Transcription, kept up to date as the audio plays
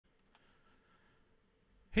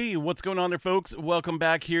Hey, what's going on there, folks? Welcome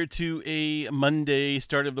back here to a Monday,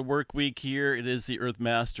 start of the work week here. It is the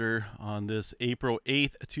Earthmaster on this April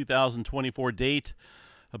 8th, 2024 date,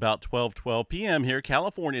 about 12:12 p.m. here,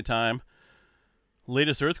 California time.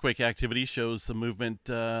 Latest earthquake activity shows some movement,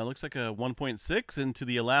 looks like a 1.6 into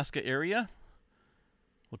the Alaska area.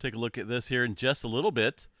 We'll take a look at this here in just a little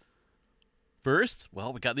bit. First,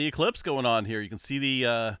 well, we got the eclipse going on here. You can see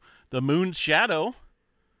the moon's shadow.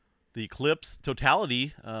 The eclipse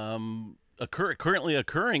totality currently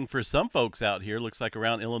occurring for some folks out here. Looks like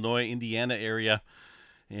around Illinois, Indiana area.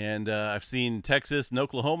 And I've seen Texas and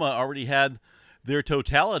Oklahoma already had their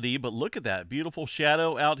totality. But look at that beautiful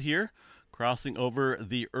shadow out here crossing over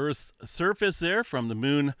the Earth's surface there from the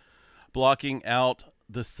moon, blocking out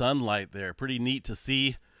the sunlight there. Pretty neat to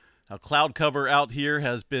see. Cloud cover out here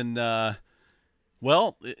has been...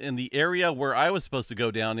 well, in the area where I was supposed to go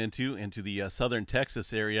down into the southern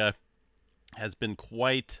Texas area, has been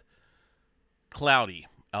quite cloudy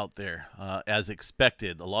out there, as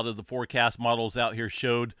expected. A lot of the forecast models out here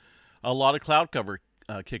showed a lot of cloud cover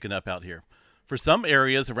kicking up out here. For some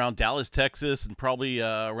areas around Dallas, Texas, and probably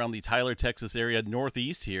around the Tyler, Texas area,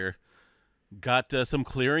 northeast here, got some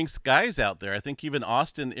clearing skies out there. I think even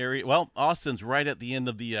Austin area, well, Austin's right at the end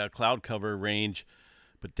of the cloud cover range.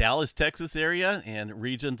 But Dallas, Texas area and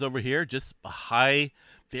regions over here, just high,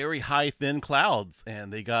 very high, thin clouds.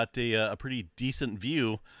 And they got a pretty decent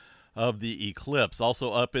view of the eclipse.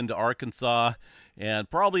 Also up into Arkansas and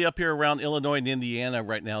probably up here around Illinois and Indiana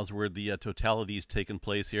right now is where the totality is taking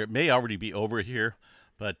place here. It may already be over here.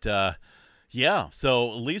 But yeah,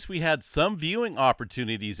 so at least we had some viewing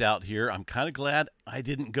opportunities out here. I'm kind of glad I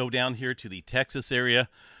didn't go down here to the Texas area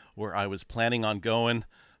where I was planning on going.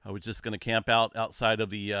 I was just going to camp out outside of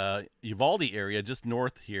the Uvalde area, just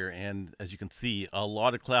north here. And as you can see, a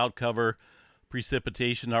lot of cloud cover,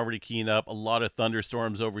 precipitation already keying up, a lot of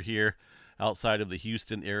thunderstorms over here outside of the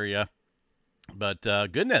Houston area. But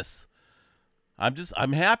goodness,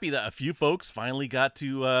 I'm happy that a few folks finally got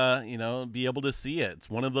to, be able to see it. It's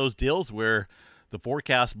one of those deals where the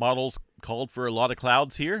forecast models called for a lot of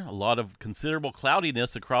clouds here, a lot of considerable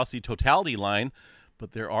cloudiness across the totality line.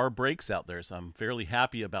 But there are breaks out there, so I'm fairly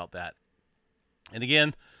happy about that. And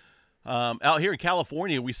again, out here in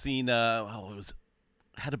California, we've seen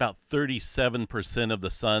had about 37% of the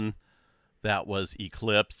sun that was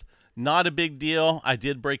eclipsed. Not a big deal. I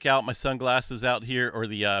did break out my sunglasses out here, or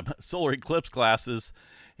the solar eclipse glasses,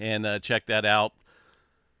 and check that out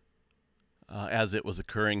as it was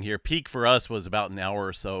occurring here. Peak for us was about an hour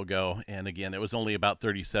or so ago, and again, it was only about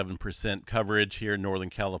 37% coverage here in Northern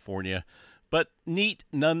California. But neat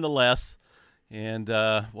nonetheless, and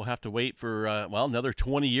we'll have to wait for, another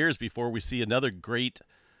 20 years before we see another great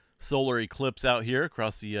solar eclipse out here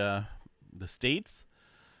across the states.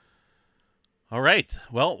 All right,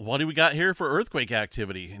 well, what do we got here for earthquake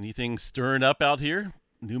activity? Anything stirring up out here?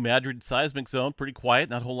 New Madrid seismic zone, pretty quiet,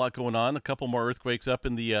 not a whole lot going on. A couple more earthquakes up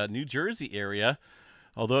in the New Jersey area.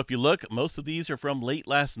 Although if you look, most of these are from late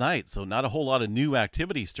last night, so not a whole lot of new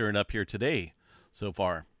activity stirring up here today so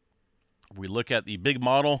far. We look at the big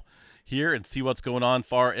model here and see what's going on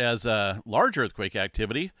far as large earthquake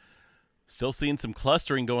activity. Still seeing some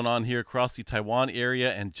clustering going on here across the Taiwan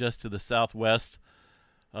area and just to the southwest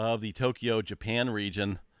of the Tokyo, Japan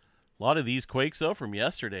region. A lot of these quakes, though, from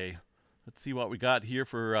yesterday. Let's see what we got here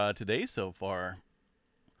for today so far.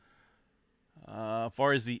 As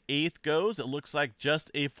far as the 8th goes, it looks like just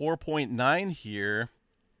a 4.9 here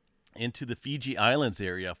into the Fiji Islands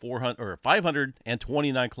area,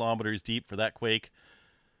 529 kilometers deep for that quake.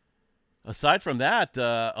 Aside from that,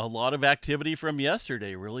 a lot of activity from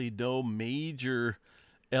yesterday. Really no major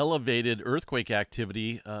elevated earthquake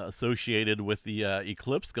activity associated with the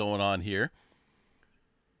eclipse going on here.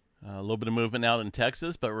 A little bit of movement out in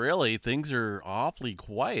Texas, but really things are awfully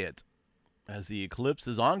quiet as the eclipse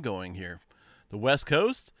is ongoing here. The West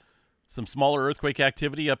Coast, some smaller earthquake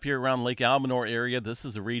activity up here around Lake Almanor area. This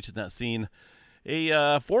is a region that's seen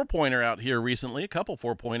a four-pointer out here recently, a couple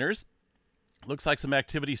four-pointers. Looks like some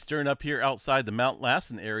activity stirring up here outside the Mount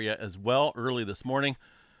Lassen area as well early this morning.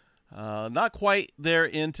 Not quite there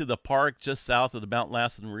into the park, just south of the Mount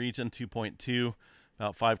Lassen region, 2.2,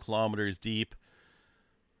 about 5 kilometers deep.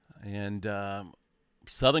 And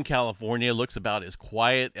Southern California looks about as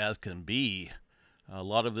quiet as can be. A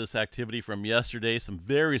lot of this activity from yesterday, some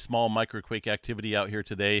very small microquake activity out here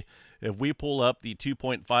today. If we pull up the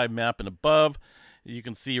 2.5 map and above, you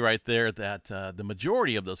can see right there that the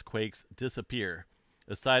majority of those quakes disappear.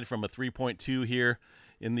 Aside from a 3.2 here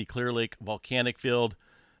in the Clear Lake volcanic field,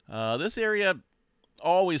 this area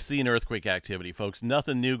always seeing earthquake activity, folks.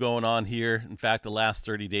 Nothing new going on here. In fact, the last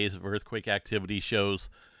 30 days of earthquake activity shows,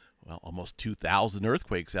 well, almost 2,000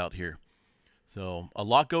 earthquakes out here. So a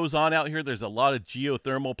lot goes on out here. There's a lot of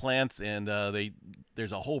geothermal plants, and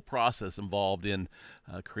there's a whole process involved in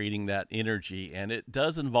creating that energy, and it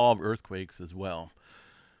does involve earthquakes as well.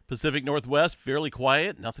 Pacific Northwest, fairly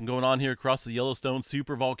quiet. Nothing going on here across the Yellowstone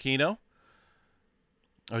supervolcano.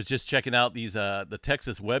 I was just checking out these the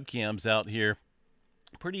Texas webcams out here.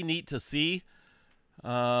 Pretty neat to see.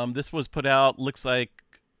 This was put out, looks like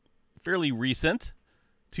fairly recent,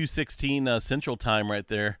 2:16 Central Time right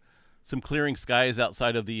there. Some clearing skies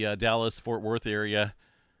outside of the Dallas-Fort Worth area.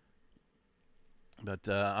 But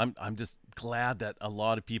I'm just glad that a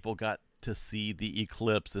lot of people got to see the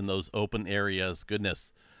eclipse in those open areas.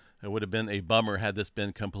 Goodness, it would have been a bummer had this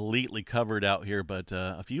been completely covered out here. But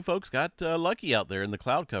a few folks got lucky out there in the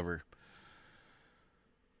cloud cover.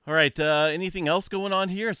 All right, anything else going on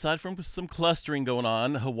here aside from some clustering going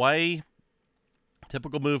on? Hawaii,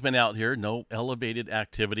 typical movement out here. No elevated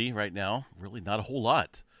activity right now. Really not a whole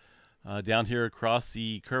lot. Down here across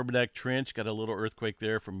the Kermadec Trench, got a little earthquake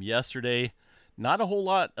there from yesterday. Not a whole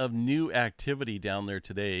lot of new activity down there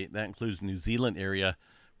today. That includes New Zealand area.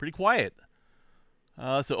 Pretty quiet.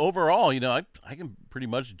 So overall, you know, I can pretty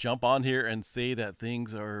much jump on here and say that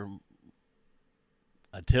things are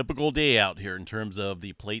a typical day out here in terms of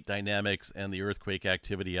the plate dynamics and the earthquake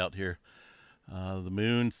activity out here. The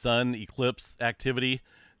moon, sun, eclipse activity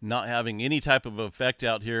not having any type of effect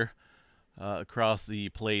out here across the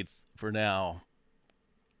plates for now.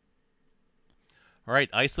 All right,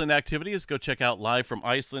 Iceland activity. Let's go check out Live from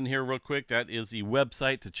Iceland here real quick. That is the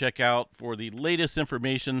website to check out for the latest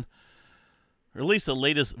information, or at least the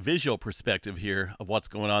latest visual perspective here of what's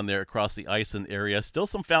going on there across the Iceland area. Still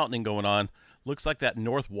some fountaining going on. Looks like that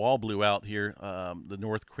north wall blew out here, the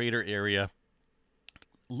north crater area.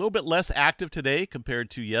 A little bit less active today compared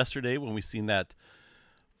to yesterday when we seen that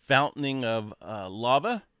fountaining of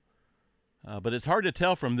lava. But it's hard to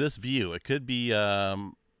tell from this view. It could be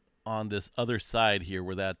on this other side here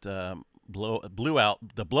where that the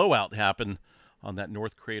blowout happened on that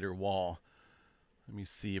north crater wall. Let me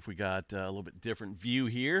see if we got a little bit different view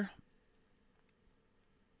here.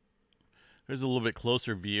 There's a little bit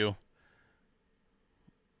closer view.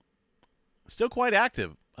 Still quite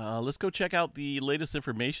active. Let's go check out the latest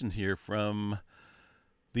information here from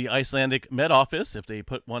the Icelandic Met Office. If they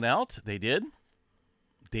put one out, they did.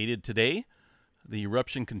 Dated today. The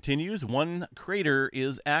eruption continues. One crater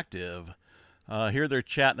is active. Here they're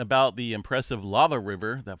chatting about the impressive lava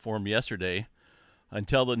river that formed yesterday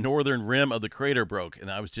until the northern rim of the crater broke. And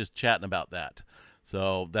I was just chatting about that.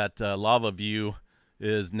 So that lava view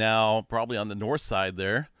is now probably on the north side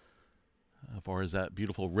there, as far as that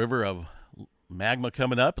beautiful river of magma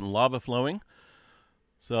coming up and lava flowing.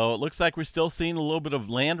 So it looks like we're still seeing a little bit of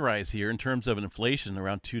land rise here in terms of inflation,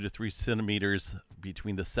 around 2 to 3 centimeters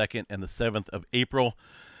between the 2nd and the 7th of April.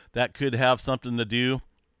 That could have something to do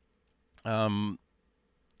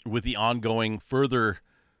with the ongoing further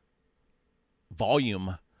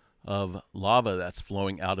volume of lava that's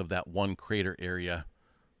flowing out of that one crater area.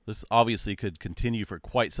 This obviously could continue for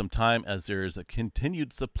quite some time as there is a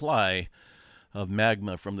continued supply of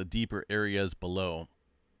magma from the deeper areas below.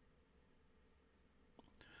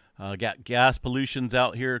 Got gas pollutions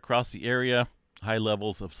out here across the area, high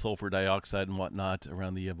levels of sulfur dioxide and whatnot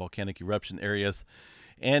around the volcanic eruption areas,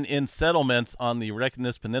 and in settlements on the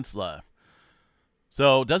Reykjanes Peninsula.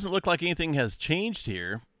 So it doesn't look like anything has changed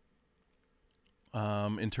here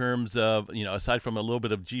in terms of, you know, aside from a little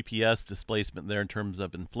bit of GPS displacement there in terms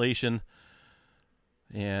of inflation.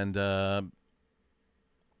 And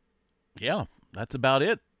yeah, that's about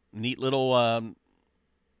it. Neat little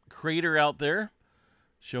crater out there,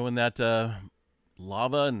 showing that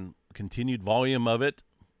lava and continued volume of it.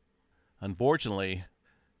 Unfortunately,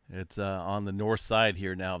 it's on the north side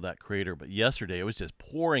here now of that crater. But yesterday, it was just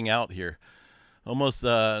pouring out here. Almost,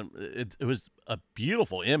 it was a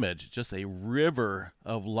beautiful image. Just a river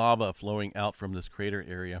of lava flowing out from this crater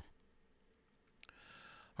area.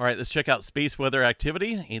 All right, let's check out space weather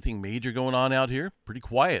activity. Anything major going on out here? Pretty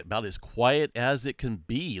quiet, about as quiet as it can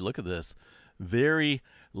be. Look at this. Very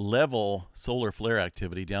level solar flare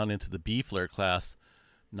activity down into the B flare class.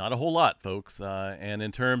 Not a whole lot, folks. And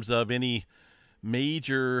in terms of any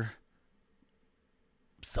major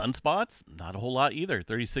sunspots, not a whole lot either.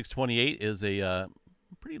 3628 is a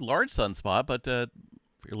pretty large sunspot, but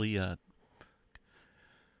fairly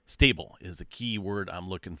stable is the key word I'm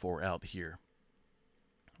looking for out here.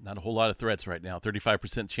 Not a whole lot of threats right now.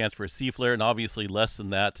 35% chance for a C flare, and obviously less than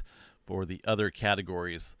that for the other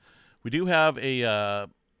categories. We do have a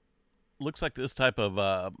looks like this type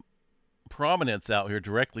of prominence out here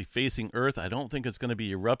directly facing Earth. I don't think it's going to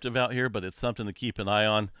be eruptive out here, but it's something to keep an eye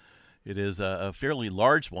on. It is a fairly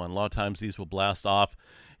large one. A lot of times these will blast off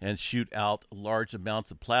and shoot out large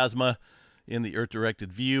amounts of plasma in the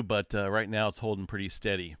Earth-directed view, but right now it's holding pretty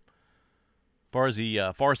steady. As far as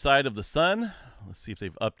the far side of the sun, let's see if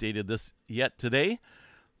they've updated this yet today.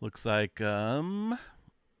 Looks like, well,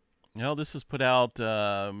 this was put out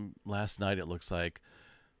last night, it looks like.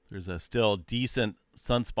 There's a still decent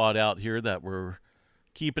sunspot out here that we're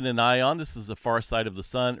keeping an eye on. This is the far side of the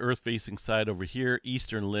sun, Earth-facing side over here,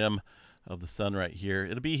 eastern limb of the sun right here.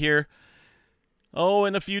 It'll be here,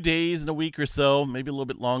 in a few days, in a week or so, maybe a little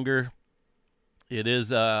bit longer. It is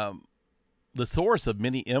the source of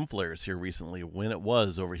many M flares here recently when it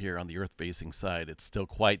was over here on the Earth-facing side. It's still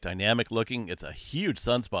quite dynamic looking. It's a huge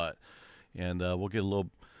sunspot, and we'll get a little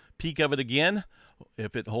peek of it again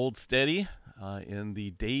if it holds steady in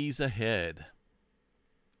the days ahead.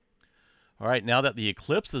 All right, now that the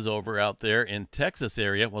eclipse is over out there in Texas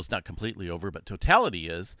area, well, it's not completely over, but totality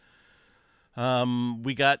is,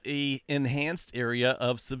 we got a enhanced area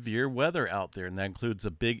of severe weather out there, and that includes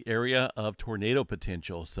a big area of tornado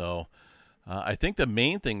potential. So I think the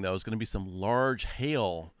main thing, though, is going to be some large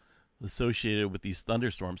hail associated with these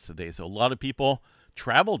thunderstorms today. So a lot of people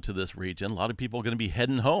traveled to this region. A lot of people are going to be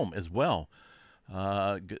heading home as well.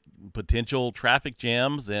 Potential traffic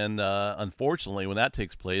jams, and unfortunately, when that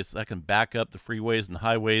takes place, that can back up the freeways and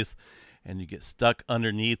highways, and you get stuck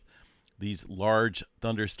underneath these large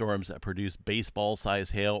thunderstorms that produce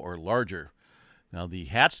baseball-sized hail or larger. Now, the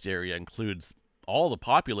hatched area includes all the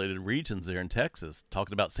populated regions there in Texas.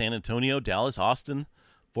 Talking about San Antonio, Dallas, Austin,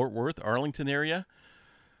 Fort Worth, Arlington area.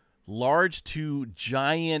 Large to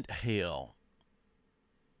giant hail.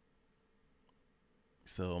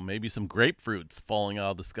 So maybe some grapefruits falling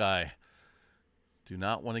out of the sky. Do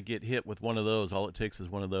not want to get hit with one of those. All it takes is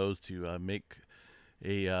one of those to make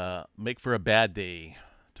for a bad day.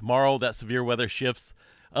 Tomorrow, that severe weather shifts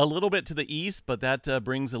a little bit to the east, but that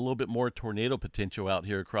brings a little bit more tornado potential out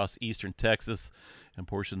here across eastern Texas and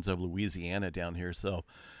portions of Louisiana down here. So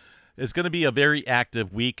it's going to be a very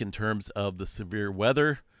active week in terms of the severe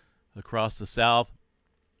weather across the south.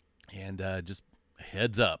 And just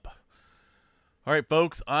heads up. All right,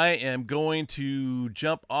 folks, I am going to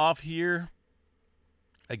jump off here.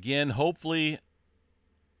 Again, hopefully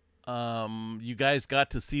you guys got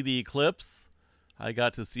to see the eclipse. I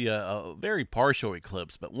got to see a very partial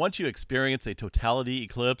eclipse, but once you experience a totality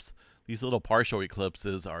eclipse, these little partial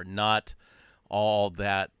eclipses are not all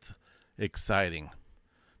that exciting.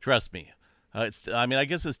 Trust me. I mean, I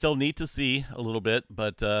guess it's still neat to see a little bit,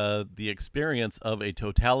 but the experience of a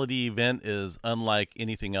totality event is unlike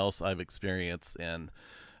anything else I've experienced, and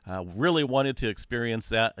really wanted to experience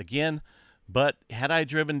that again. But had I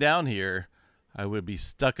driven down here, I would be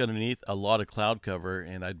stuck underneath a lot of cloud cover,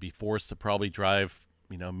 and I'd be forced to probably drive,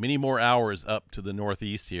 many more hours up to the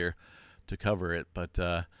northeast here to cover it. But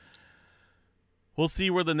we'll see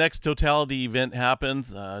where the next totality event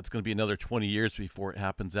happens. It's going to be another 20 years before it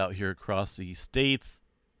happens out here across the states.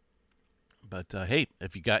 But hey,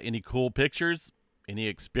 if you got any cool pictures, any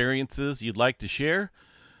experiences you'd like to share,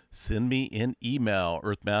 send me an email,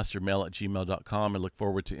 earthmastermail@gmail.com. I look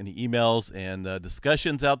forward to any emails and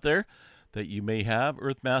discussions out there that you may have,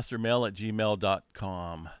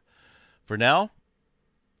 earthmastermail@gmail.com. For now,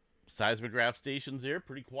 seismograph stations here,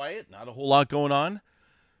 pretty quiet, not a whole lot going on.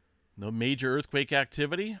 No major earthquake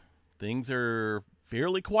activity. Things are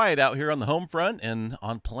fairly quiet out here on the home front and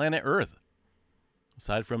on planet Earth,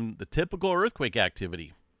 aside from the typical earthquake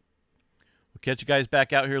activity. We'll catch you guys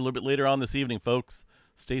back out here a little bit later on this evening, folks.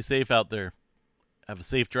 Stay safe out there. Have a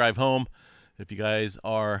safe drive home. If you guys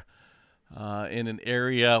are in an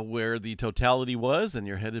area where the totality was and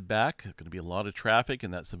you're headed back, there's going to be a lot of traffic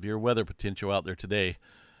and that severe weather potential out there today.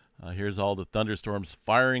 Here's all the thunderstorms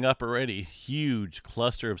firing up already. Huge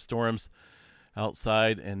cluster of storms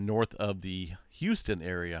outside and north of the Houston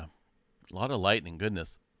area. A lot of lightning,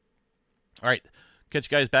 goodness. All right, catch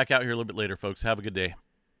you guys back out here a little bit later, folks. Have a good day.